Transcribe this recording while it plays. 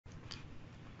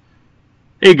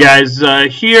Hey guys,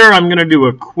 here I'm going to do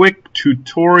a quick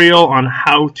tutorial on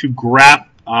how to graph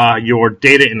your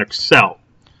data in Excel.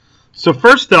 So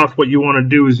first off, what you want to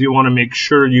do is you want to make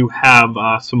sure you have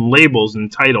some labels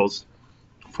and titles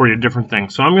for your different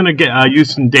things. So I'm going to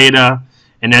use some data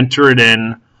and enter it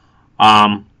in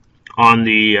on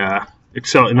the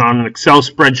Excel on an Excel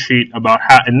spreadsheet about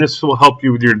how, and this will help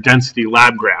you with your density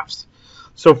lab graphs.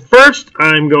 So first,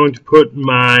 I'm going to put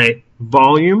my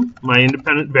volume, my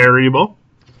independent variable.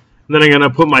 Then I'm going to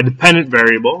put my dependent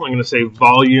variable. I'm going to say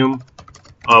volume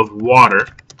of water.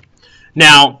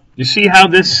 Now, you see how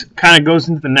this kind of goes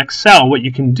into the next cell? What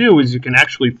you can do is you can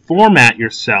actually format your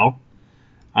cell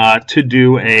to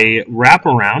do a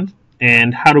wraparound.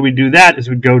 And how do we do that? Is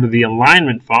we go to the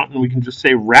alignment font and we can just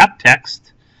say wrap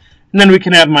text. And then we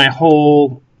can have my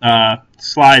whole my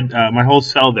whole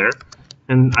cell there.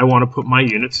 And I want to put my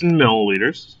units in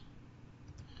milliliters.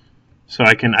 So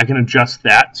I can adjust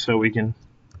that so we can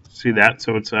see that,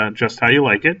 so it's just how you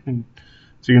like it. And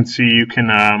so you can see you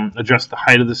can adjust the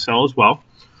height of the cell as well.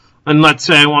 And let's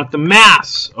say I want the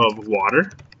mass of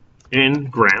water in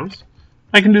grams.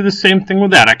 I can do the same thing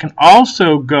with that. I can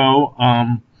also go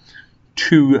I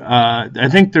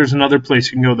think there's another place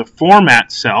you can go, the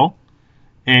format cell,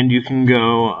 and you can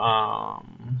go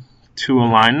to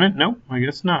alignment. No, I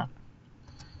guess not.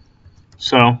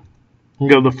 So you can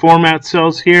go to the format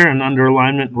cells here and under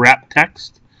alignment wrap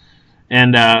text.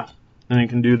 And then you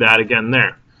can do that again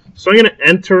there. So I'm going to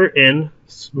enter in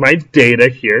my data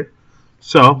here.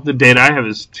 So the data I have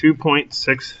is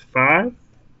 2.65,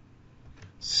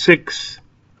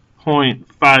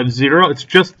 6.50. It's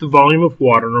just the volume of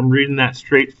water, and I'm reading that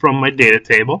straight from my data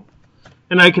table.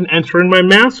 And I can enter in my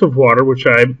mass of water, which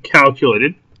I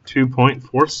calculated,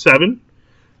 2.47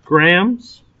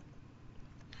 grams,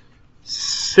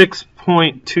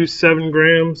 6.27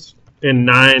 grams, and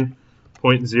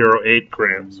 9.08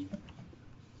 grams.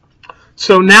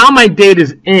 So now my data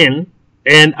is in,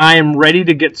 and I am ready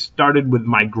to get started with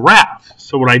my graph.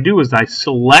 So what I do is I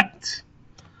select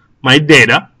my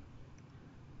data,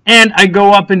 and I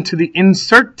go up into the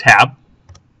Insert tab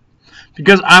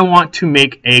because I want to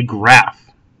make a graph.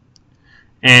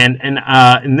 And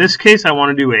in this case, I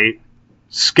want to do a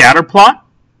scatter plot.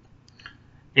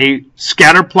 A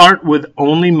scatter plot with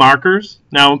only markers.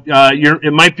 Now,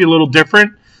 it might be a little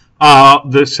different.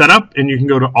 The setup, and you can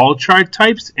go to all chart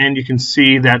types and you can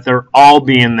see that they're all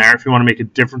being there if you want to make a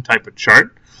different type of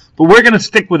chart. But we're going to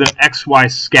stick with an XY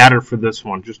scatter for this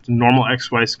one, just a normal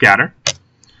XY scatter.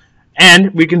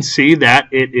 And we can see that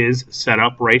it is set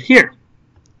up right here.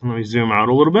 Let me zoom out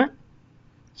a little bit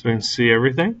so we can see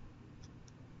everything.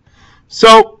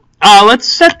 So let's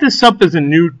set this up as a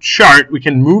new chart. We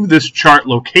can move this chart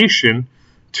location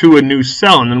to a new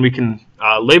cell, and then we can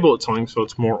label it something so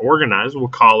it's more organized. We'll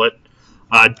call it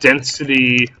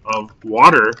density of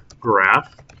water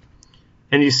graph.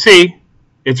 And you see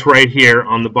it's right here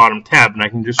on the bottom tab, and I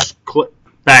can just click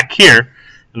back here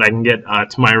and I can get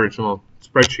to my original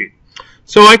spreadsheet.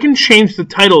 So I can change the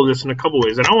title of this in a couple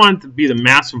ways. I don't want it to be the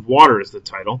mass of water as the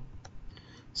title.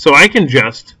 So I can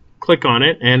just click on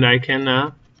it and I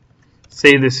can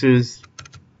say this is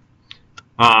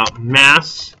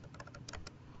mass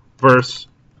versus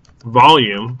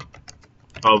volume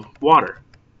of water.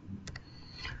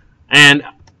 And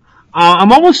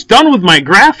I'm almost done with my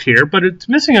graph here, but it's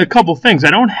missing a couple things. I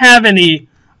don't have any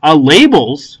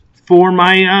labels for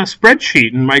my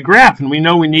spreadsheet and my graph, and we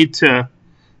know we need to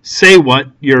say what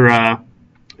you're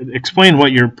explain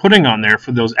what you're putting on there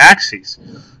for those axes.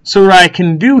 So what I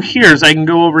can do here is I can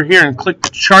go over here and click the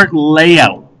chart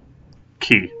layout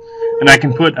key. And I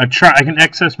can put a chart. I can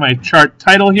access my chart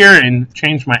title here and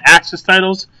change my axis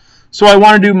titles. So I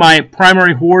want to do my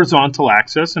primary horizontal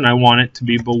axis, and I want it to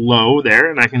be below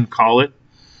there, and I can call it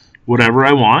whatever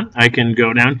I want. I can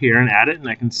go down here and add it, and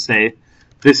I can say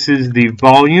this is the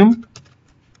volume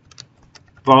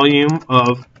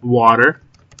of water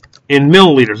in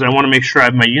milliliters. I want to make sure I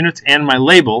have my units and my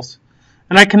labels.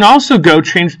 And I can also go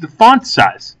change the font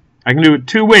size. I can do it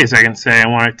two ways. I can say I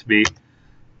want it to be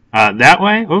that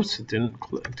way. Oops, it didn't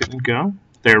go.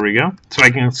 There we go. So I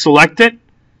can select it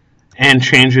and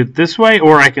change it this way,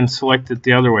 or I can select it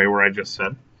the other way where I just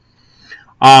said.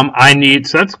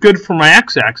 So that's good for my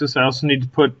x-axis. I also need to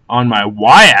put on my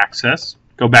y-axis,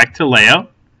 go back to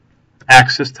layout,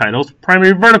 axis titles,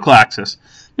 primary vertical axis.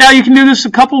 Now you can do this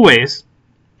a couple ways.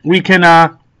 We can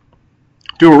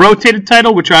do a rotated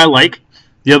title, which I like.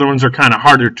 The other ones are kind of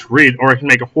harder to read, or I can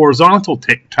make a horizontal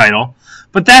title.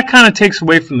 But that kind of takes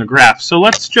away from the graph. So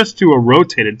let's just do a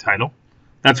rotated title.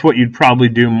 That's what you'd probably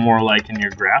do more like in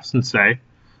your graphs, and say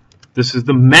this is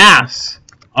the mass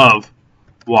of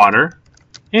water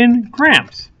in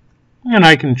grams. And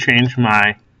I can change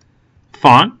my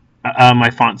font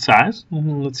size.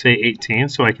 Let's say 18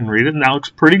 so I can read it, and that looks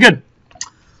pretty good.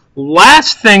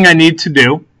 Last thing I need to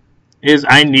do is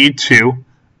I need to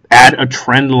add a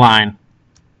trend line.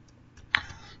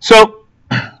 So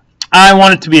I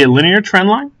want it to be a linear trend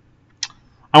line.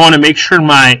 I want to make sure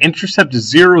my intercept is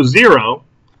 0, 0,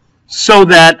 so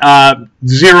that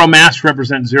 0 mass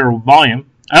represents 0 volume.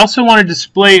 I also want to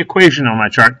display equation on my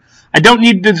chart. I don't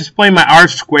need to display my R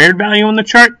squared value on the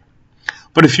chart,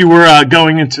 but if you were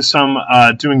going into some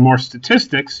doing more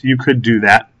statistics, you could do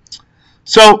that.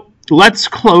 So let's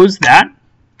close that,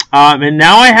 and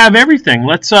now I have everything.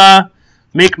 Let's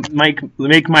make my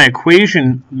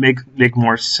equation make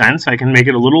more sense. I can make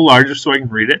it a little larger so I can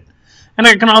read it, and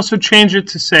I can also change it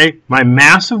to say my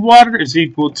mass of water is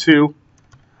equal to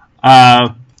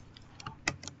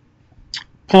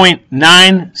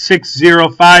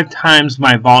 0.9605 times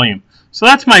my volume. So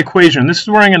that's my equation. This is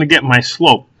where I'm going to get my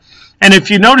slope. And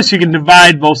if you notice, you can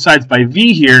divide both sides by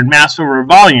V here, and mass over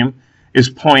volume is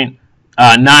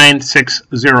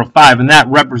 0.9605, and that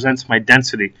represents my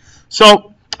density.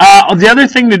 So the other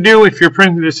thing to do if you're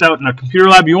printing this out in a computer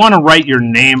lab, you want to write your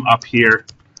name up here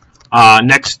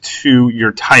next to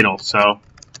your title. So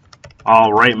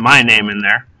I'll write my name in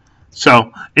there.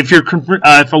 So if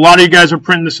a lot of you guys are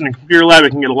printing this in a computer lab,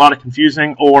 it can get a lot of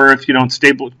confusing, or if you don't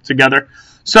staple it together.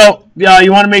 So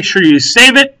you want to make sure you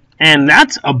save it, and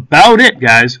that's about it,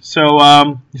 guys.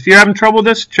 So if you're having trouble with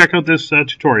this, check out this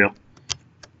tutorial.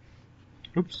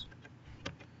 Oops.